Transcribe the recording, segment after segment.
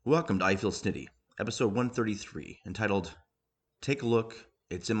Welcome to I Feel Snitty, episode 133, entitled Take a Look,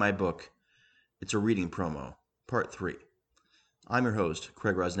 It's in My Book, It's a Reading Promo, Part 3. I'm your host,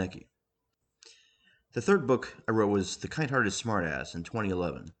 Craig Rosnicki. The third book I wrote was The Kind-Hearted Smartass in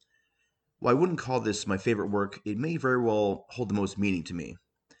 2011. While I wouldn't call this my favorite work, it may very well hold the most meaning to me.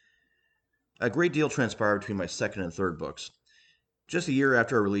 A great deal transpired between my second and third books. Just a year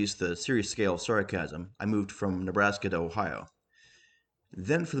after I released The Serious Scale of Sarcasm, I moved from Nebraska to Ohio.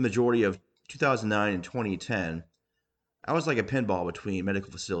 Then, for the majority of 2009 and 2010, I was like a pinball between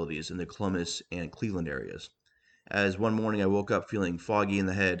medical facilities in the Columbus and Cleveland areas, as one morning I woke up feeling foggy in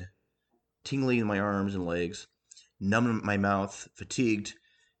the head, tingly in my arms and legs, numb in my mouth, fatigued,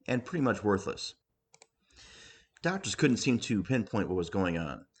 and pretty much worthless. Doctors couldn't seem to pinpoint what was going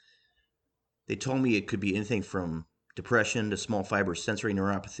on. They told me it could be anything from depression to small fiber sensory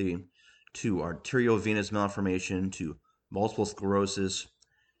neuropathy to arteriovenous malformation to multiple sclerosis.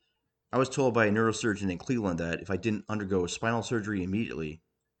 I was told by a neurosurgeon in Cleveland that if I didn't undergo spinal surgery immediately,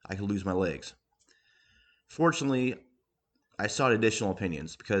 I could lose my legs. Fortunately, I sought additional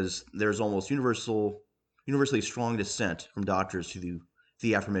opinions because there's almost universally strong dissent from doctors to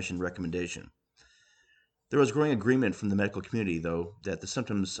the aforementioned recommendation. There was growing agreement from the medical community, though, that the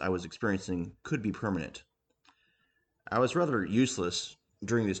symptoms I was experiencing could be permanent. I was rather useless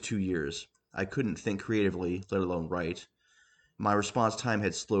during these 2 years. I couldn't think creatively, let alone write. My response time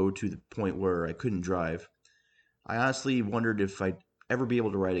had slowed to the point where I couldn't drive. I honestly wondered if I'd ever be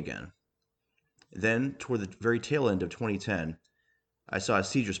able to write again. Then, toward the very tail end of 2010, I saw a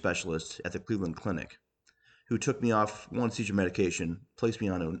seizure specialist at the Cleveland Clinic, who took me off one seizure medication, placed me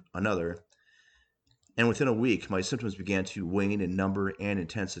on another, and within a week, my symptoms began to wane in number and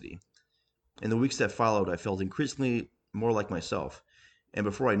intensity. In the weeks that followed, I felt increasingly more like myself, and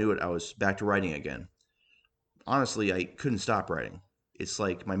before I knew it, I was back to writing again. Honestly, I couldn't stop writing. It's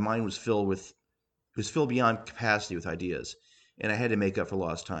like my mind was filled beyond capacity with ideas, and I had to make up for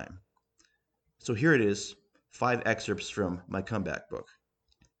lost time. So here it is, 5 excerpts from my comeback book.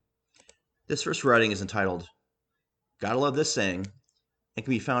 This first writing is entitled Gotta Love This Saying and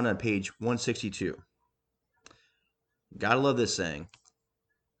can be found on page 162. Gotta love this saying.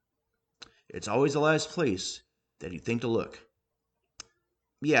 It's always the last place that you think to look.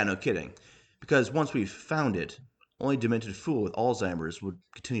 Yeah, no kidding. Because once we've found it, only a demented fool with Alzheimer's would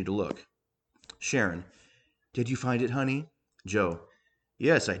continue to look. Sharon, did you find it, honey? Joe,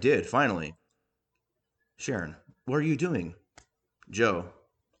 yes, I did, finally. Sharon, what are you doing? Joe,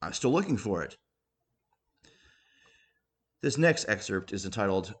 I'm still looking for it. This next excerpt is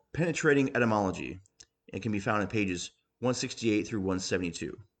entitled Penetrating Etymology and can be found on pages 168 through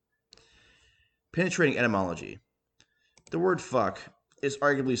 172. Penetrating etymology. The word fuck is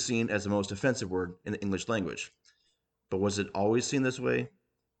arguably seen as the most offensive word in the English language. But was it always seen this way?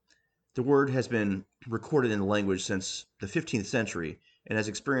 The word has been recorded in the language since the 15th century and has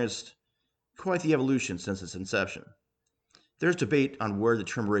experienced quite the evolution since its inception. There's debate on where the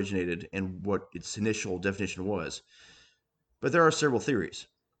term originated and what its initial definition was, but there are several theories.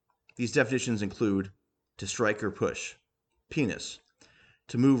 These definitions include to strike or push, penis,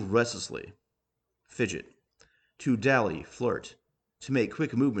 to move restlessly, fidget, to dally, flirt, to make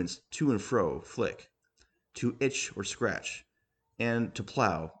quick movements to and fro, flick, to itch or scratch, and to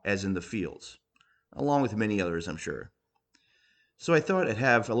plow, as in the fields, along with many others, I'm sure. So I thought I'd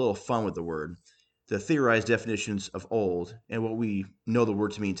have a little fun with the word, the theorized definitions of old, and what we know the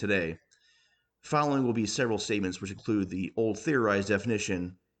word to mean today. Following will be several statements which include the old theorized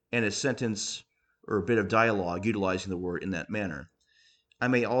definition and a sentence or a bit of dialogue utilizing the word in that manner. I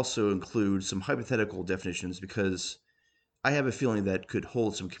may also include some hypothetical definitions because I have a feeling that could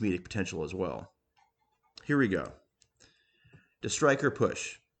hold some comedic potential as well. Here we go. To strike or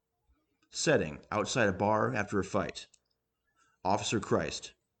push. Setting, outside a bar after a fight. Officer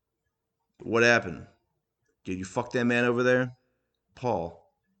Christ. What happened? Did you fuck that man over there?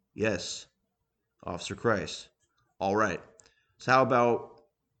 Paul. Yes. Officer Christ. All right. So about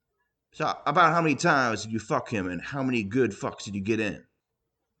how many times did you fuck him and how many good fucks did you get in?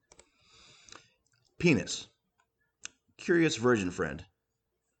 Penis. Curious virgin friend.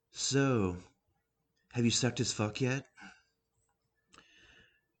 So, have you sucked his fuck yet?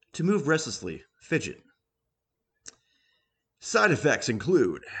 To move restlessly, fidget. Side effects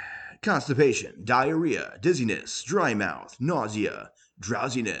include constipation, diarrhea, dizziness, dry mouth, nausea,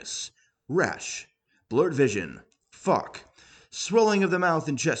 drowsiness, rash, blurred vision, fuck, swelling of the mouth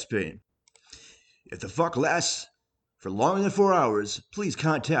and chest pain. If the fuck lasts for longer than 4 hours, please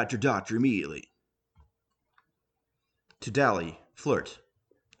contact your doctor immediately. To dally, flirt.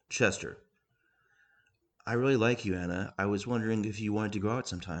 Chester. I really like you, Anna. I was wondering if you wanted to go out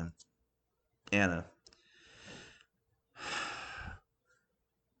sometime. Anna.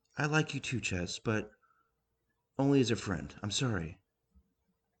 I like you too, Chess, but only as a friend. I'm sorry.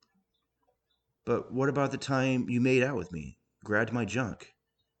 But what about the time you made out with me, grabbed my junk,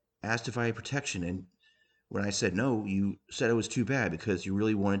 asked if I had protection, and when I said no, you said it was too bad because you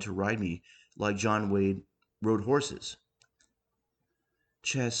really wanted to ride me like John Wayne rode horses?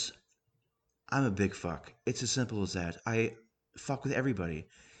 Chess, I'm a big fuck. It's as simple as that. I fuck with everybody.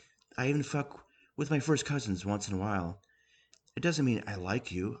 I even fuck with my first cousins once in a while. It doesn't mean I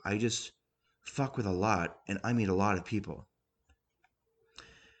like you. I just fuck with a lot, and I mean a lot of people.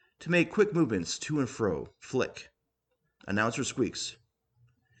 To make quick movements to and fro, flick. Announcer squeaks.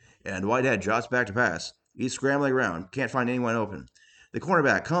 And Whitehead drops back to pass. He's scrambling around, can't find anyone open. The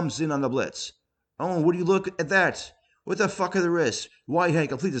cornerback comes in on the blitz. Oh, would you look at that? What the fuck are the risks? Whitehead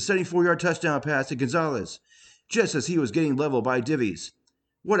completes a 74-yard touchdown pass to Gonzalez, just as he was getting leveled by Divies.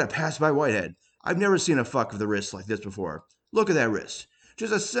 What a pass by Whitehead. I've never seen a fuck of the wrist like this before. Look at that wrist.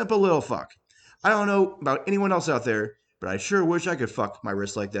 Just a simple little fuck. I don't know about anyone else out there, but I sure wish I could fuck my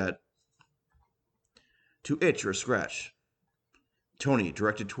wrist like that. To itch or scratch. Tony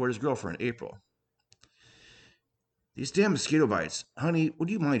directed toward his girlfriend, April. These damn mosquito bites. Honey,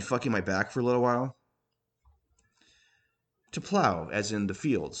 would you mind fucking my back for a little while? To plow, as in the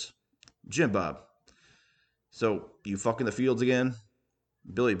fields. Jim Bob. So, you fucking the fields again?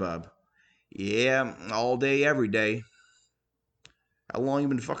 Billy Bob. Yeah, all day, every day. How long you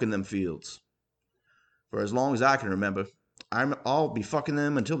been fucking them fields? For as long as I can remember. I'll be fucking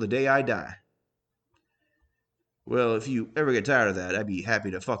them until the day I die. Well, if you ever get tired of that, I'd be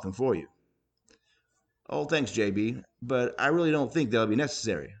happy to fuck them for you. Oh, thanks, JB, but I really don't think that'll be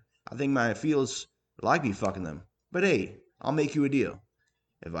necessary. I think my fields like me fucking them. But hey, I'll make you a deal.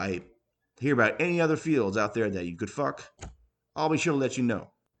 If I hear about any other fields out there that you could fuck, I'll be sure to let you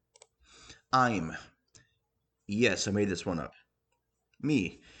know. I'm. Yes, I made this one up.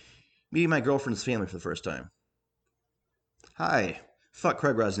 Me. Meeting my girlfriend's family for the first time. Hi. Fuck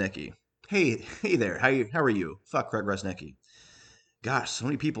Craig Rosnicki. Hey there. How are you? Fuck Craig Rosnicki. Gosh, so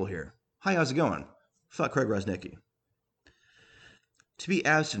many people here. Hi, how's it going? Fuck Craig Rosnicki. To be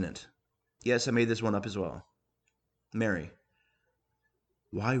abstinent. Yes, I made this one up as well. Mary.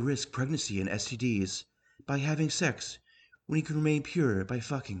 Why risk pregnancy and STDs by having sex when you can remain pure by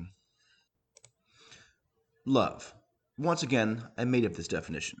fucking? Love. Once again, I made up this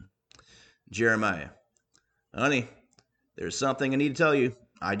definition. Jeremiah. Honey, there's something I need to tell you.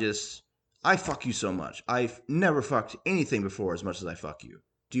 I fuck you so much. I've never fucked anything before as much as I fuck you.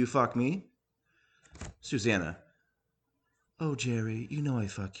 Do you fuck me? Susanna. Oh, Jerry, you know I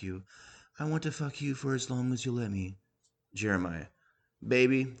fuck you. I want to fuck you for as long as you let me. Jeremiah.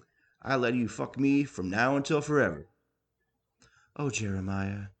 Baby, I let you fuck me from now until forever. Oh,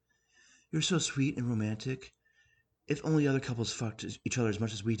 Jeremiah, you're so sweet and romantic. If only other couples fucked each other as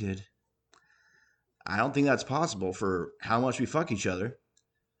much as we did. I don't think that's possible for how much we fuck each other.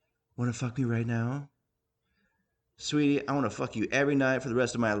 Want to fuck me right now? Sweetie, I want to fuck you every night for the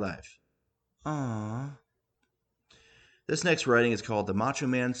rest of my life. Aww. This next writing is called The Macho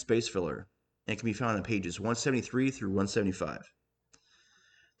Man Space Filler and can be found on pages 173 through 175.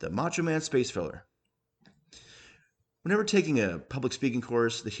 The Macho Man Space Filler. Whenever taking a public speaking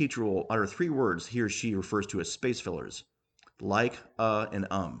course, the teacher will utter 3 words he or she refers to as space fillers, like, and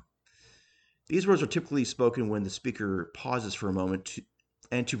These words are typically spoken when the speaker pauses for a moment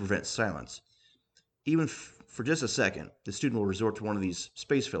to prevent silence. Even for just a second, the student will resort to one of these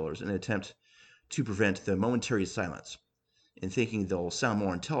space fillers in an attempt to prevent the momentary silence, in thinking they'll sound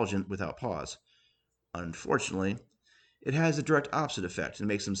more intelligent without pause. Unfortunately, it has a direct opposite effect and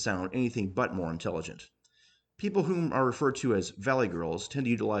makes them sound anything but more intelligent. People whom are referred to as Valley Girls tend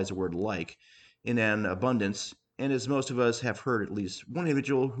to utilize the word like in an abundance, and as most of us have heard at least one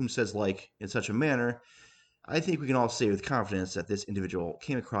individual whom says like in such a manner, I think we can all say with confidence that this individual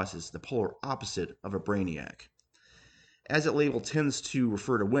came across as the polar opposite of a brainiac. As that label tends to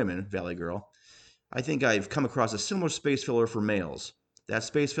refer to women, Valley Girl, I think I've come across a similar space filler for males. That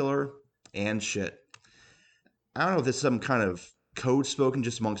space filler and shit. I don't know if this is some kind of code spoken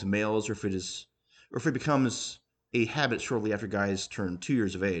just amongst males or if it becomes a habit shortly after guys turn 2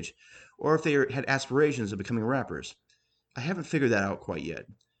 years of age, or if they had aspirations of becoming rappers. I haven't figured that out quite yet.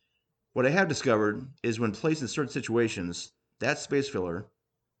 What I have discovered is when placed in certain situations, that space filler,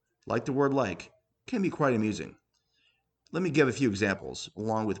 like the word like, can be quite amusing. Let me give a few examples,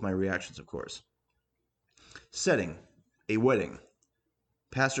 along with my reactions, of course. Setting: a wedding.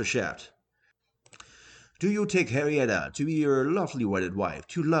 Pastor Shaft. Do you take Henrietta to be your lawfully wedded wife,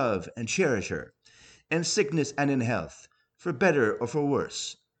 to love and cherish her, in sickness and in health, for better or for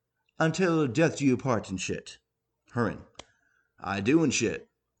worse, until death do you part and shit. Herman: I do and shit.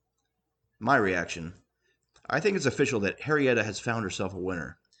 My reaction: I think it's official that Harrietta has found herself a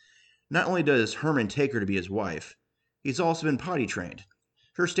winner. Not only does Herman take her to be his wife, he's also been potty trained.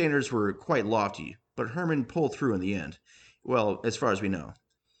 Her standards were quite lofty, but Herman pulled through in the end. Well, as far as we know.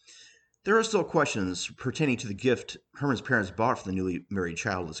 There are still questions pertaining to the gift Herman's parents bought for the newly married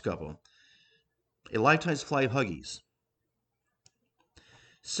childless couple: a lifetime supply of Huggies.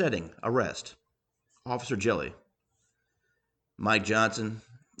 Setting: arrest. Officer Jelly: Mike Johnson,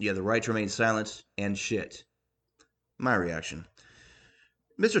 you have the right to remain silent and shit. My reaction: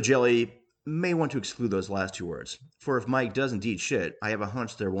 Mr. Jelly may want to exclude those last two words, for if Mike does indeed shit, I have a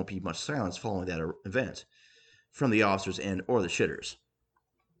hunch there won't be much silence following that event from the officers and or the shitters.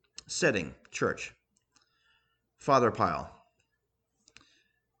 Setting: church. Father Pyle: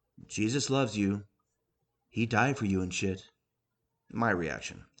 Jesus loves you. He died for you and shit. My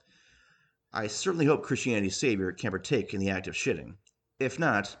reaction: I certainly hope Christianity's Savior can partake in the act of shitting. If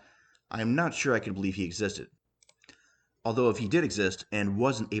not, I'm not sure I can believe he existed. Although if he did exist and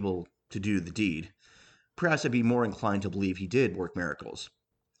wasn't able to do the deed, perhaps I'd be more inclined to believe he did work miracles.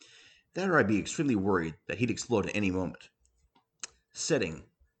 That or I'd be extremely worried that he'd explode at any moment. Setting: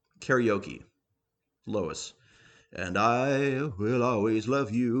 karaoke. Lois: and I will always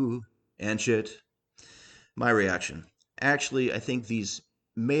love you and shit. My reaction: actually, I think these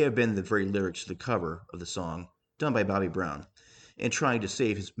may have been the very lyrics to the cover of the song done by Bobby Brown in trying to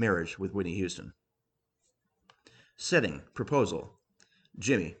save his marriage with Whitney Houston. Setting: proposal.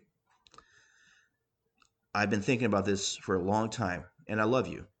 Jimmy: I've been thinking about this for a long time, and I love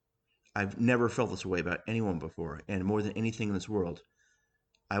you. I've never felt this way about anyone before, and more than anything in this world,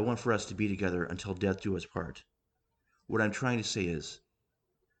 I want for us to be together until death do us part. What I'm trying to say is,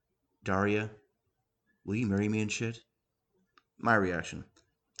 Daria, will you marry me and shit? My reaction: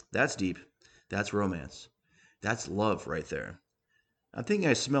 that's deep. That's romance. That's love right there. I'm thinking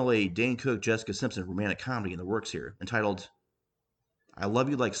I smell a Dane Cook, Jessica Simpson romantic comedy in the works here, entitled I Love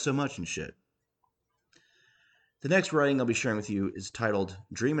You Like So Much and Shit. The next writing I'll be sharing with you is titled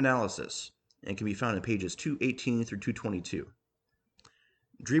Dream Analysis and can be found in pages 218 through 222.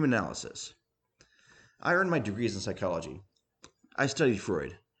 Dream Analysis. I earned my degrees in psychology. I studied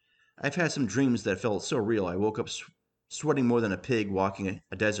Freud. I've had some dreams that felt so real I woke up sweating more than a pig walking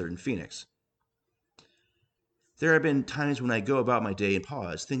a desert in Phoenix. There have been times when I go about my day and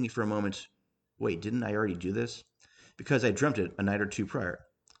pause, thinking for a moment, wait, didn't I already do this? Because I dreamt it a night or two prior.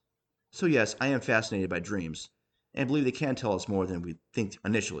 So yes, I am fascinated by dreams, and believe they can tell us more than we think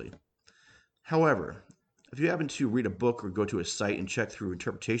initially. However, if you happen to read a book or go to a site and check through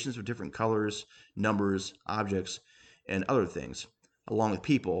interpretations of different colors, numbers, objects, and other things, along with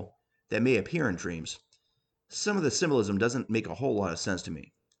people that may appear in dreams, some of the symbolism doesn't make a whole lot of sense to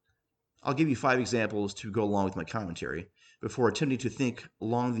me. I'll give you 5 examples to go along with my commentary before attempting to think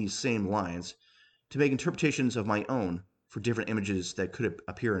along these same lines to make interpretations of my own for different images that could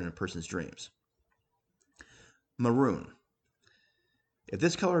appear in a person's dreams. Maroon. If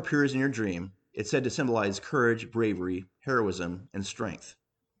this color appears in your dream, it's said to symbolize courage, bravery, heroism, and strength.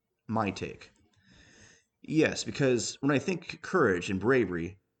 My take. Yes, because when I think courage and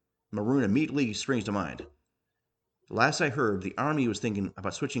bravery, maroon immediately springs to mind. Last I heard, the Army was thinking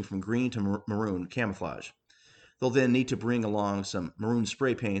about switching from green to maroon camouflage. They'll then need to bring along some maroon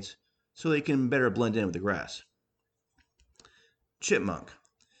spray paint so they can better blend in with the grass. Chipmunk.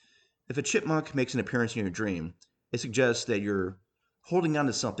 If a chipmunk makes an appearance in your dream, it suggests that you're holding on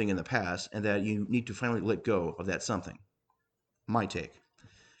to something in the past and that you need to finally let go of that something. My take.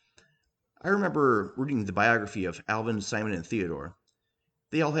 I remember reading the biography of Alvin, Simon, and Theodore.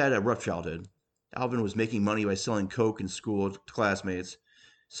 They all had a rough childhood. Alvin was making money by selling coke in school to classmates.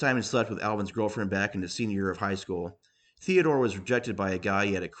 Simon slept with Alvin's girlfriend back in his senior year of high school. Theodore was rejected by a guy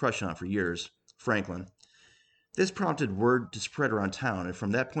he had a crush on for years, Franklin. This prompted word to spread around town, and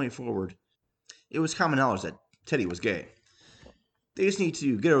from that point forward, it was common knowledge that Teddy was gay. They just need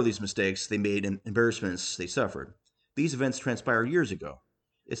to get over these mistakes they made and embarrassments they suffered. These events transpired years ago.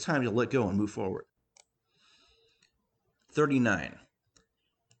 It's time to let go and move forward. 39.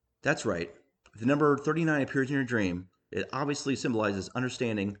 That's right. If the number 39 appears in your dream, it obviously symbolizes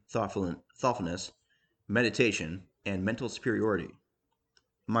understanding, thoughtfulness, meditation, and mental superiority.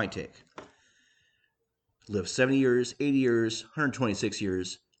 My take. Live 70 years, 80 years, 126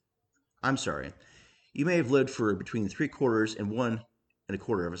 years. I'm sorry. You may have lived for between 3/4 and 1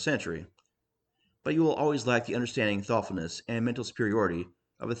 1/4 of a century, but you will always lack the understanding, thoughtfulness, and mental superiority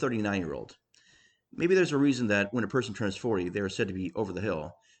of a 39-year-old. Maybe there's a reason that when a person turns 40, they are said to be over the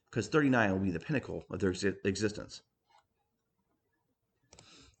hill, because 39 will be the pinnacle of their existence.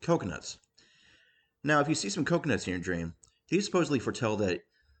 Coconuts. Now, if you see some coconuts in your dream, these supposedly foretell that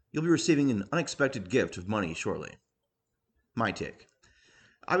you'll be receiving an unexpected gift of money shortly. My take.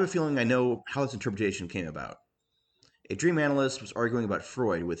 I have a feeling I know how this interpretation came about. A dream analyst was arguing about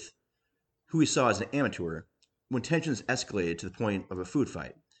Freud with who he saw as an amateur when tensions escalated to the point of a food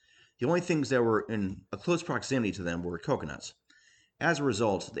fight. The only things that were in a close proximity to them were coconuts. As a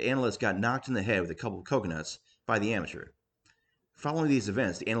result, the analyst got knocked in the head with a couple of coconuts by the amateur. Following these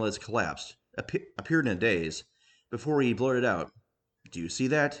events, the analyst collapsed, appeared in a daze, before he blurted out, "Do you see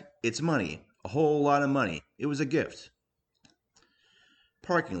that? It's money. A whole lot of money. It was a gift."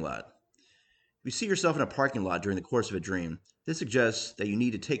 Parking lot. If you see yourself in a parking lot during the course of a dream, this suggests that you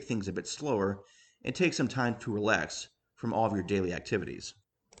need to take things a bit slower and take some time to relax from all of your daily activities.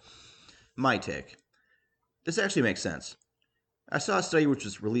 My take. This actually makes sense. I saw a study which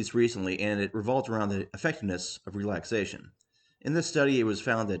was released recently, and it revolved around the effectiveness of relaxation. In this study, it was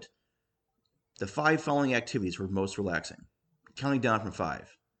found that the 5 following activities were most relaxing, counting down from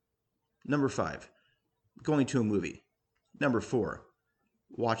 5. Number 5, going to a movie. Number 4,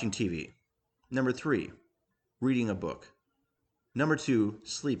 watching TV. Number 3, reading a book. Number 2,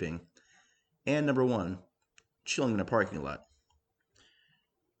 sleeping. And number 1, chilling in a parking lot.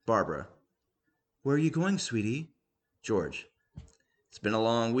 Barbara. Where are you going, sweetie? George. It's been a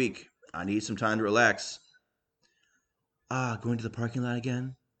long week. I need some time to relax. Going to the parking lot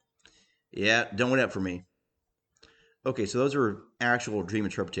again? Yeah, don't wait up for me. Okay, so those are actual dream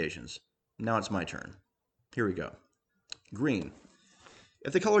interpretations. Now it's my turn. Here we go. Green.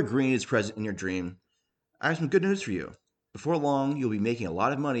 If the color green is present in your dream, I have some good news for you. Before long, you'll be making a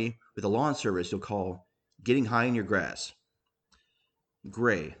lot of money with a lawn service you'll call getting high in your grass.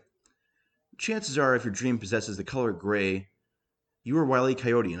 Gray. Chances are, if your dream possesses the color gray, you were Wile E.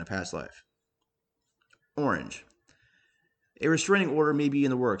 Coyote in a past life. Orange. A restraining order may be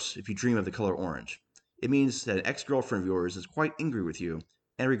in the works if you dream of the color orange. It means that an ex-girlfriend of yours is quite angry with you,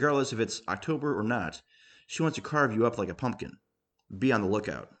 and regardless if it's October or not, she wants to carve you up like a pumpkin. Be on the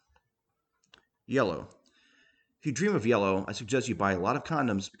lookout. Yellow. If you dream of yellow, I suggest you buy a lot of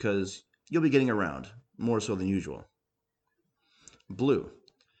condoms because you'll be getting around, more so than usual. Blue.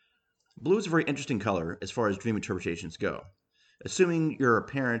 Blue is a very interesting color as far as dream interpretations go. Assuming you're a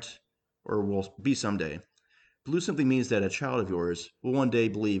parent, or will be someday, blue simply means that a child of yours will one day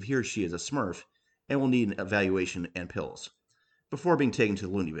believe he or she is a Smurf and will need an evaluation and pills, before being taken to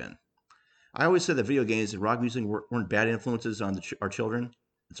the loony bin. I always said that video games and rock music weren't bad influences on our children.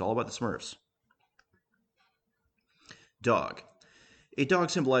 It's all about the Smurfs. Dog. A dog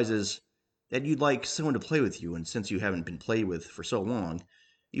symbolizes that you'd like someone to play with you, and since you haven't been played with for so long,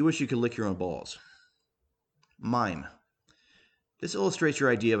 you wish you could lick your own balls. Mime. This illustrates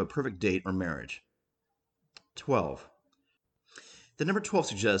your idea of a perfect date or marriage. 12. The number 12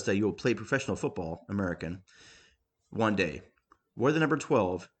 suggests that you will play professional football, American, one day. Wear the number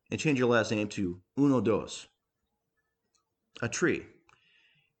 12 and change your last name to Uno Dos. A tree.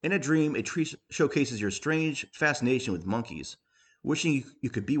 In a dream, a tree showcases your strange fascination with monkeys, wishing you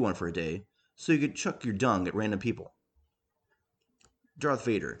could be one for a day, so you could chuck your dung at random people. Darth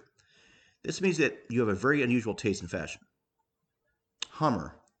Vader. This means that you have a very unusual taste in fashion.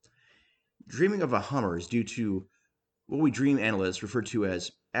 Hummer. Dreaming of a Hummer is due to what we dream analysts refer to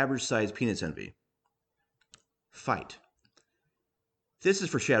as average-sized penis envy. Fight. This is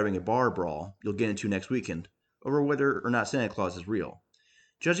foreshadowing a bar brawl you'll get into next weekend over whether or not Santa Claus is real.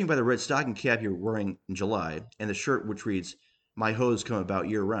 Judging by the red stocking cap you're wearing in July and the shirt which reads, "My hoes come about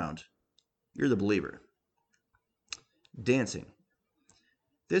year-round," you're the believer. Dancing.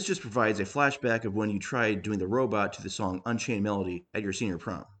 This just provides a flashback of when you tried doing the robot to the song Unchained Melody at your senior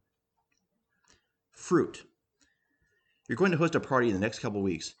prom. Fruit. You're going to host a party in the next couple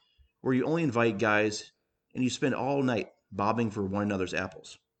weeks where you only invite guys and you spend all night bobbing for one another's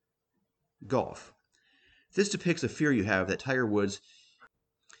apples. Golf. This depicts a fear you have that Tiger Woods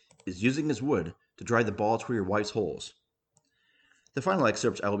is using his wood to drive the ball toward your wife's holes. The final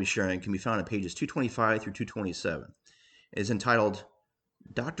excerpts I will be sharing can be found on pages 225 through 227. It is entitled,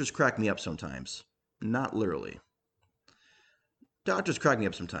 "Doctors Crack Me Up Sometimes, Not Literally." Doctors crack me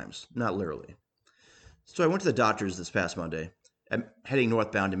up sometimes, not literally. So I went to the doctor's this past Monday. I'm heading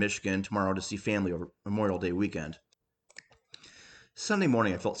northbound to Michigan tomorrow to see family over Memorial Day weekend. Sunday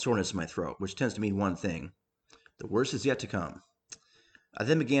morning I felt soreness in my throat, which tends to mean one thing: the worst is yet to come. I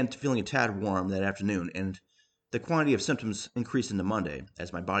then began feeling a tad warm that afternoon, and the quantity of symptoms increased into Monday,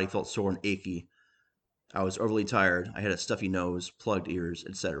 as my body felt sore and achy. I was overly tired, I had a stuffy nose, plugged ears,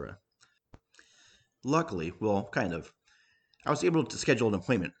 etc. Luckily, well, kind of, I was able to schedule an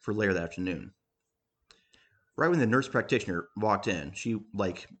appointment for later that afternoon. Right when the nurse practitioner walked in, she,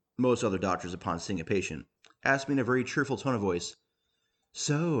 like most other doctors upon seeing a patient, asked me in a very cheerful tone of voice,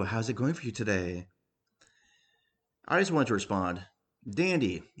 "So, how's it going for you today?" I just wanted to respond,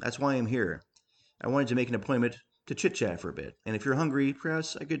 "Dandy, that's why I'm here. I wanted to make an appointment to chit chat for a bit, and if you're hungry,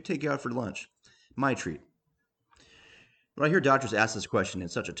 perhaps I could take you out for lunch. My treat." When I hear doctors ask this question in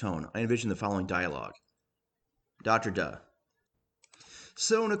such a tone, I envision the following dialogue. Dr. Duh.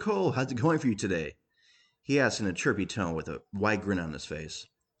 "So, Nicole, how's it going for you today?" he asked in a chirpy tone with a wide grin on his face.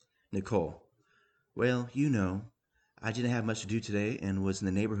 Nicole. "Well, I didn't have much to do today and was in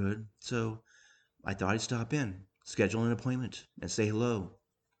the neighborhood, so I thought I'd stop in, schedule an appointment, and say hello."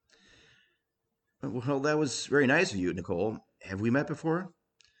 "Well, that was very nice of you, Nicole. Have we met before?"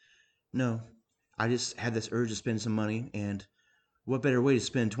 "No, I just had this urge to spend some money, and what better way to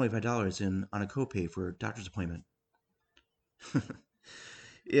spend $25 than on a copay for a doctor's appointment?"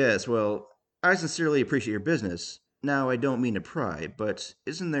 "Yes, well, I sincerely appreciate your business. Now, I don't mean to pry, but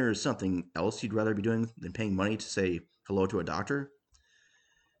isn't there something else you'd rather be doing than paying money to say hello to a doctor?"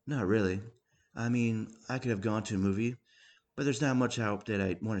 "Not really. I mean, I could have gone to a movie, but there's not much out that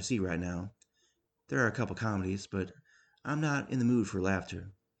I want to see right now. There are a couple comedies, but I'm not in the mood for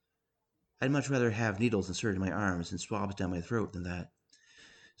laughter. I'd much rather have needles inserted in my arms and swabs down my throat than that.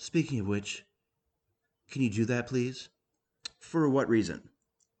 Speaking of which, can you do that, please?" "For what reason?"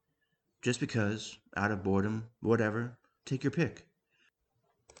 "Just because, out of boredom, whatever. Take your pick."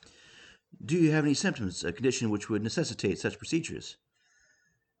 "Do you have any symptoms, a condition which would necessitate such procedures?"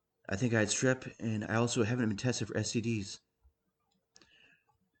 "I think I had strep, and I also haven't been tested for STDs."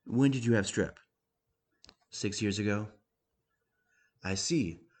 "When did you have strep?" 6 years ago." "I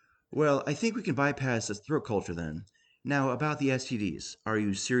see. Well, I think we can bypass the throat culture then. Now, about the STDs. Are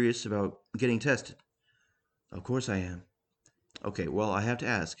you serious about getting tested?" "Of course I am." "Okay, well, I have to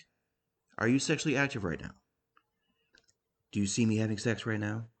ask. Are you sexually active right now?" "Do you see me having sex right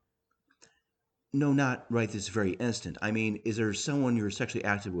now?" "No, not right this very instant. I mean, is there someone you're sexually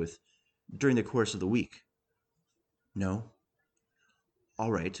active with during the course of the week?" "No."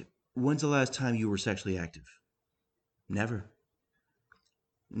 "All right. When's the last time you were sexually active?" "Never."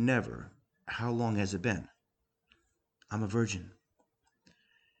 "Never. How long has it been?" "I'm a virgin."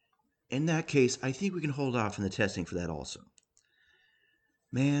 "In that case, I think we can hold off on the testing for that also."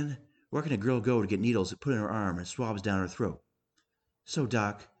 "Man, where can a girl go to get needles put in her arm and swabs down her throat? So,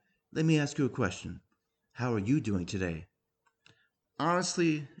 Doc, let me ask you a question. How are you doing today?"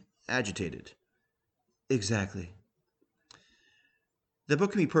 "Honestly, agitated." "Exactly." The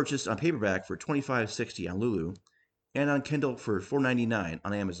book can be purchased on paperback for $25.60 on Lulu and on Kindle for $4.99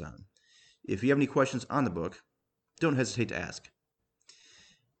 on Amazon. If you have any questions on the book, don't hesitate to ask.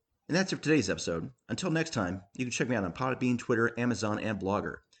 And that's it for today's episode. Until next time, you can check me out on Podbean, Twitter, Amazon, and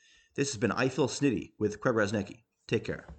Blogger. This has been I Feel Snitty with Craig Rosnecki. Take care.